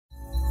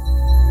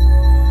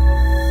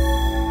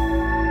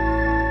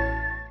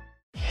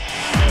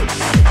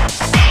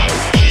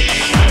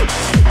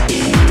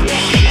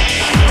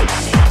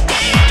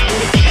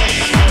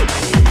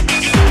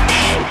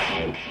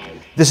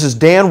This is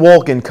Dan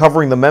Wolken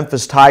covering the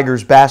Memphis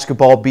Tigers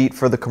basketball beat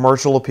for the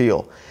Commercial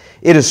Appeal.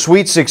 It is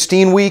Sweet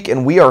 16 week,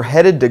 and we are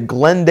headed to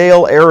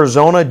Glendale,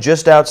 Arizona,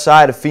 just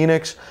outside of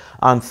Phoenix,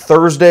 on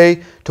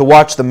Thursday to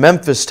watch the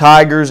Memphis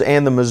Tigers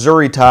and the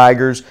Missouri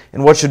Tigers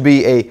in what should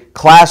be a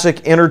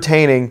classic,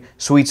 entertaining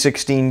Sweet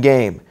 16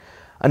 game.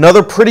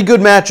 Another pretty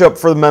good matchup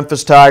for the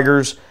Memphis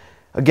Tigers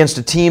against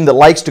a team that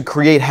likes to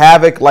create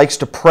havoc, likes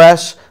to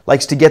press,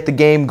 likes to get the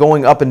game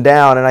going up and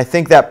down, and I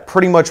think that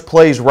pretty much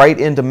plays right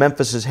into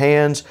Memphis's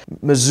hands.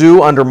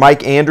 Mizzou under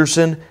Mike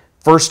Anderson,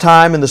 first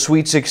time in the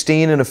Sweet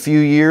 16 in a few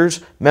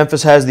years.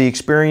 Memphis has the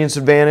experience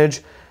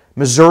advantage.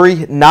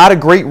 Missouri, not a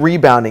great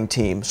rebounding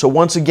team, so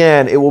once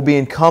again, it will be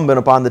incumbent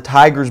upon the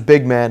Tigers'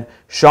 big men,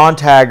 Sean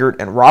Taggart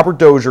and Robert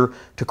Dozier,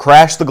 to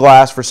crash the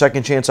glass for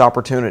second-chance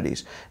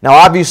opportunities. Now,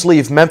 obviously,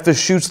 if Memphis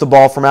shoots the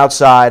ball from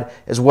outside,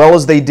 as well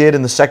as they did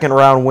in the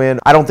second-round win,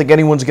 I don't think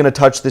anyone's going to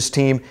touch this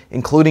team,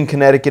 including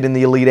Connecticut in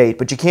the Elite Eight,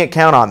 but you can't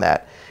count on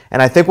that.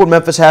 And I think what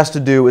Memphis has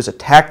to do is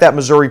attack that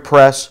Missouri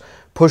press,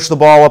 push the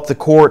ball up the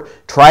court,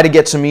 try to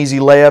get some easy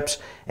layups,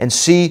 and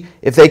see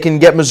if they can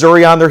get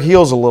Missouri on their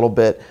heels a little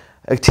bit.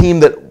 A team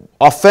that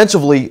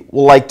offensively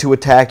will like to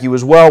attack you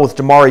as well, with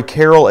Damari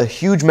Carroll, a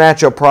huge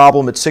matchup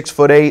problem at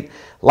 6'8",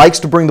 likes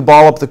to bring the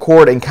ball up the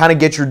court and kind of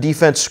get your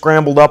defense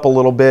scrambled up a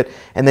little bit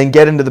and then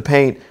get into the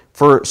paint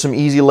for some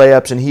easy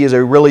layups, and he is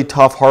a really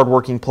tough,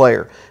 hard-working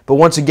player. But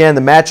once again,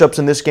 the matchups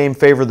in this game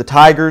favor the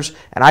Tigers,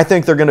 and I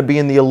think they're going to be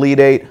in the Elite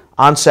Eight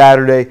on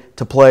Saturday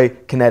to play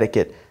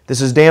Connecticut. This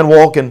is Dan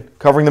Wolken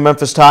covering the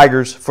Memphis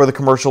Tigers for the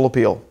Commercial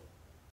Appeal.